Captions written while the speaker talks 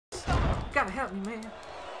Gotta help me, man.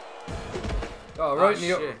 Oh, right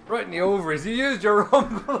in the ovaries. You used your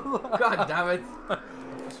rumble. God damn it.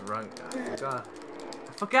 That's wrong. I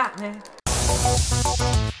forgot, man.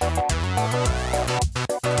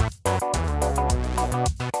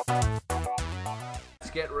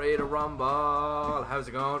 Let's get ready to rumble. How's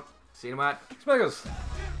it going? See you, Matt. Smiggiles.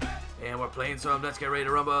 And we're playing some Let's Get Ready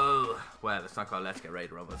to Rumble. Well, it's not called Let's Get Ready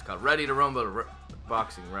to Rumble. It's called Ready to Rumble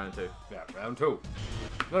Boxing Round 2. Yeah, round 2.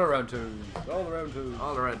 Not a round 2. All the round 2s.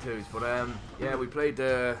 All the round 2s. But yeah, we played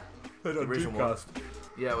the original one.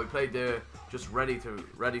 Yeah, we played the just Ready to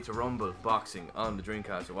Rumble Boxing on the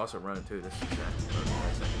Dreamcast. It wasn't round 2. This is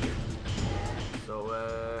second year. So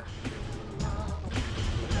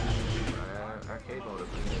arcade mode,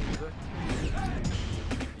 is it?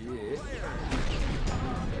 Yeah.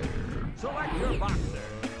 Select your boxer.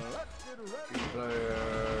 Two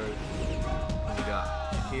players. We got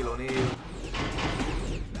Shaquille O'Neal,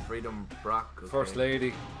 Freedom Brock, okay. First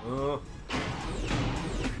Lady. Oh.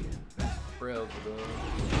 Braille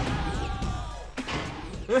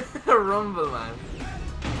Rumble, man.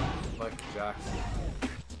 Michael Jackson.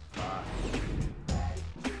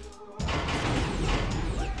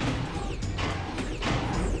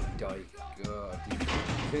 Dyke. God.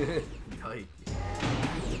 Dyke.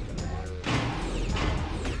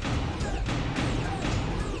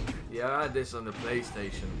 Yeah, I had this on the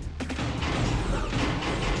PlayStation.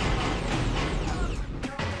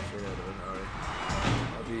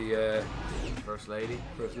 I'll be First Lady.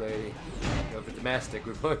 First Lady. No, if it's domestic,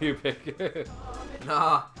 which one you pick?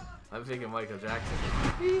 Nah, I'm thinking Michael Jackson.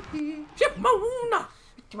 Chipmona!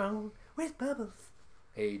 Chipmona, where's Bubbles?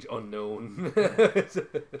 Age unknown.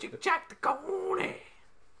 Chick Jack the Coney!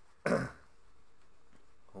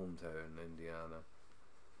 Hometown, Indiana.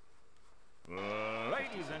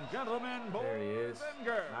 Ladies and gentlemen, boys There he is. and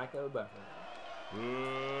girls, Michael Buffer.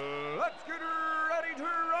 let's get ready to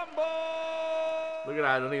rumble! Look at that,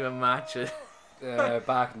 I don't even match it.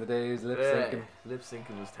 Back in the days, lip syncing. Lip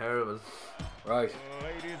syncing was terrible. Right.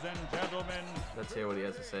 Ladies and gentlemen, Let's hear what he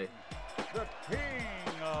has to say. the king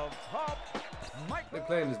of pop, Michael They're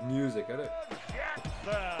playing his music, are they?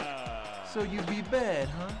 Jackson! So you be bad,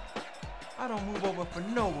 huh? I don't move over for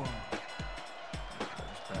no one.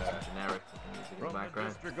 Just playing some generic music in the From the background.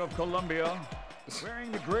 District of Columbia,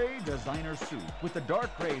 wearing the gray designer suit with the dark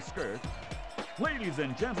gray skirt, ladies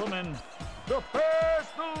and gentlemen, the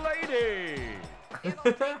first lady! It'll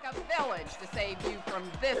take a village to save you from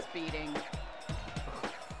this beating.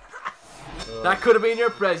 That could have been your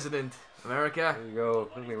president, America. There you go.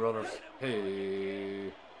 Look at me runners.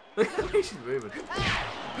 Hey. Look at the way she's moving.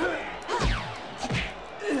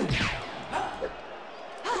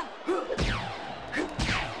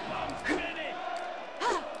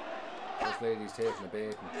 This lady's taking a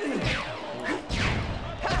bait.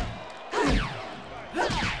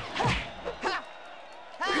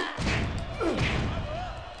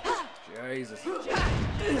 Jesus. That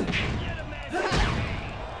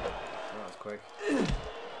was quick.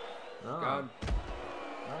 No. Gone.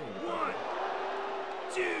 One,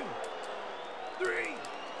 two, three,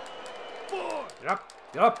 four. Get up.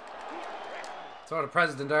 Get up. Sort of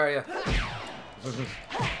president are you?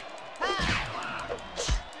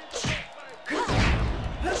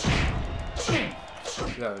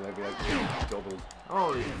 Yeah, maybe I doubled.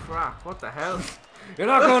 Holy crap, what the hell? You're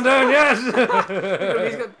not going down yet! He's got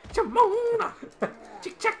Chimona!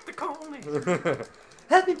 Check the Coney!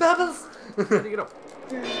 Help me, Bubbles! How do you get up?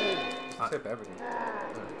 Tip everything.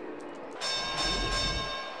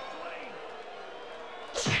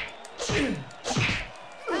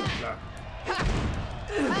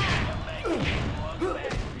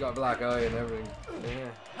 You got a black eye and everything.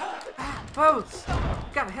 Yeah. Bubbles!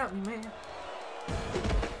 Gotta help me, man.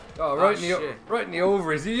 Oh, Shit. right in the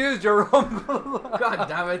ovaries. You used your rumble. God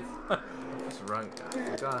damn it. That's wrong.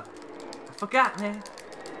 I forgot, man.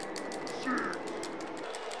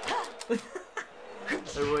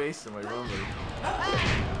 They're wasting my rumble.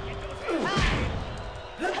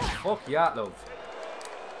 Fuck yeah, love.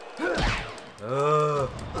 Look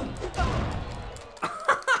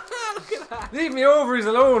at that. Leave me ovaries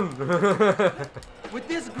alone. With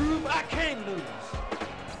this group, I can't lose.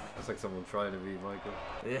 That's like someone trying to be Michael.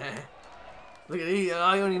 Yeah. Look at he.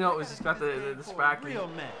 I only know it was just got the sparkly. Real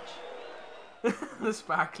match. The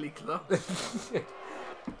sparkly club.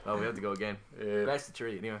 Oh, we have to go again. Yeah. Best of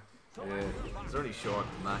 3 anyway. Yeah. It's only short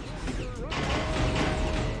matches.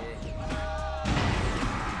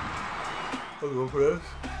 I'll go for this.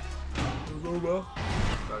 I'll go well.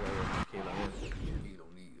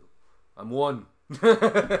 I'm one.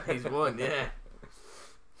 He's won, yeah.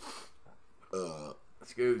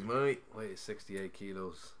 Excuse me. Weight is 68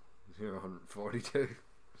 kilos. You're 142.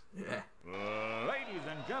 Yeah. Ladies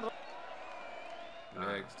and gentlemen.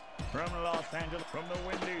 Next. From Los Angeles, from the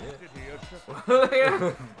windy city of Chicago.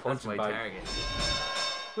 That's Punching my bag. target.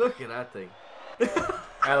 Look at that thing.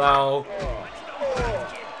 Hello.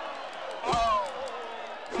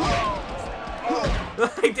 I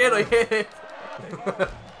did, I hit it.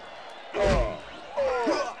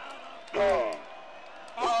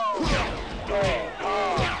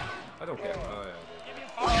 I don't care. Oh, yeah.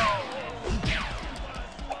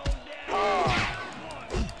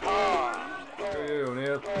 Screw you,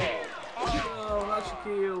 O'Neil. No, not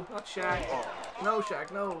Shaquille. Not Shaq. No, Shaq,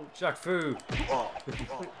 no. Shaq Fu.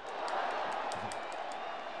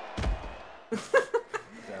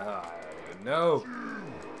 No.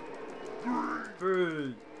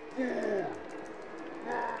 3.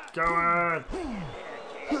 Go on.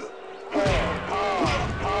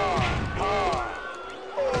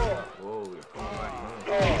 Whoa, you're coming back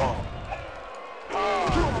now.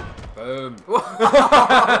 Boom.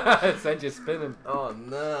 Sent you spinning. Oh,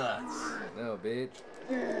 nuts. No, bitch.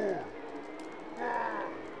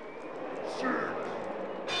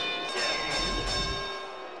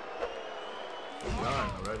 Gone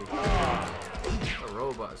already. The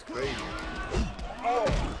robot is crazy.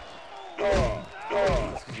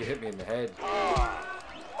 That's because you hit me in the head.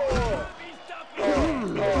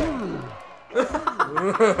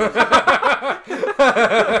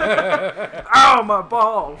 Ow, my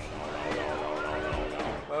balls!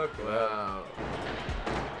 Okay. Wow.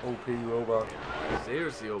 OP robot.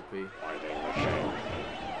 Seriously, OP. Look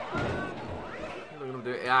at him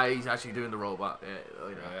do it. Yeah, he's actually doing the robot. Yeah, I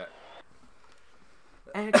know. Yeah.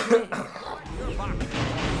 And do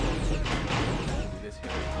this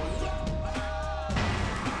here.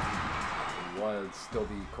 Wild,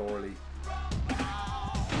 stubby, Corley.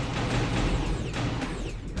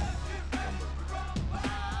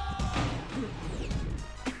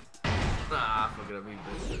 Ah, forget about me,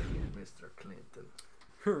 Mr. Clinton.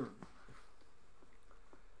 I'm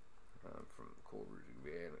from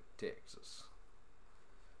Corrigan, Texas.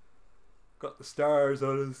 Got the stars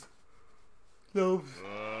on his nose.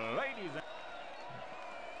 Ladies and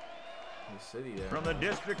The city there. from the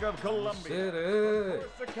District of Columbia. City.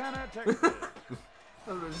 Corsicana, Texas.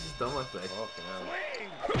 Oh, this is dumb, I play. Fucking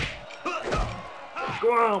hell. Go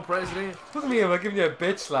on, President. Look at me, I'm like giving you a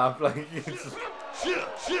bitch slap. Like, it's...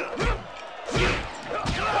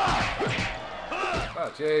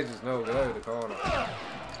 Oh, Jesus, no, get out of the corner. Oh,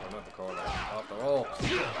 not the corner, off the wall.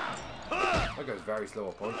 That guy's very slow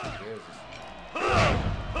at punching, Jesus.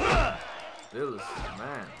 Bill's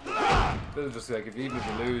man. Bill's just like, even if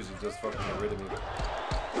you lose, you just fucking get rid of me.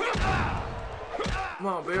 Come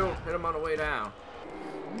on, Bill. Hit him on the way down.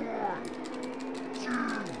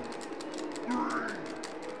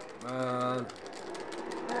 Man.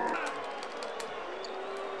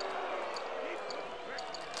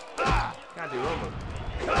 Can't do rumble.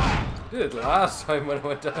 You did it last time when I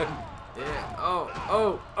went down. Yeah.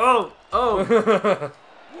 Oh.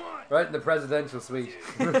 Right in the presidential suite.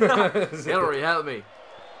 Hillary, help me.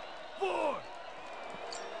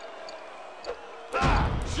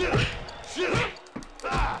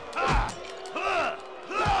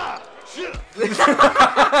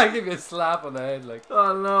 I give you a slap on the head, like.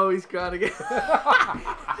 Oh no, he's gone again.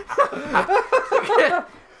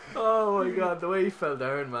 Oh my god, the way he fell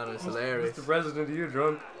down, man, is hilarious. Mr. President, are you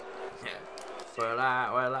drunk? Yeah. Well,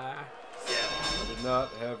 I I did not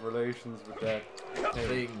have relations with that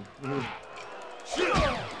thing.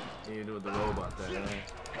 You do with the robot there, yeah.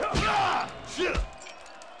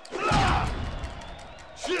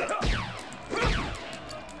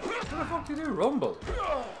 What the fuck do you do? Rumble?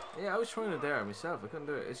 Yeah, I was trying it there myself. I couldn't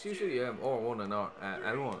do it. It's usually R1 and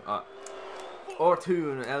L1. R2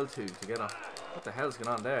 and L2 together. What the hell's going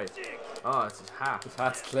on there? Oh, it's his hat. His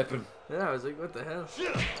hat's clipping. Yeah, I was like, what the hell?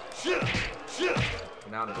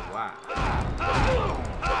 Now to the whack.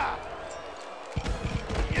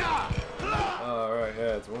 Oh, right,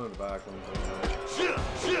 yeah, it's one of the back ones.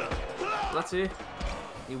 Let's see.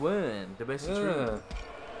 He won. The best of three. Yeah.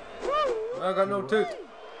 I got no tooth.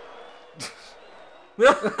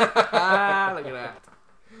 Look at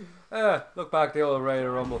that. Look back, the old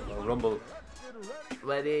Raider Rumble. Or Rumble.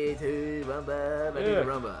 Ready to rumble, ready to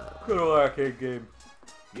rumble. Good old arcade game.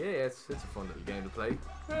 Yeah, it's a fun little game to play.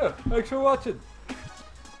 Yeah, thanks for watching.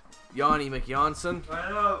 Yanni McJonson. I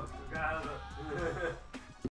know.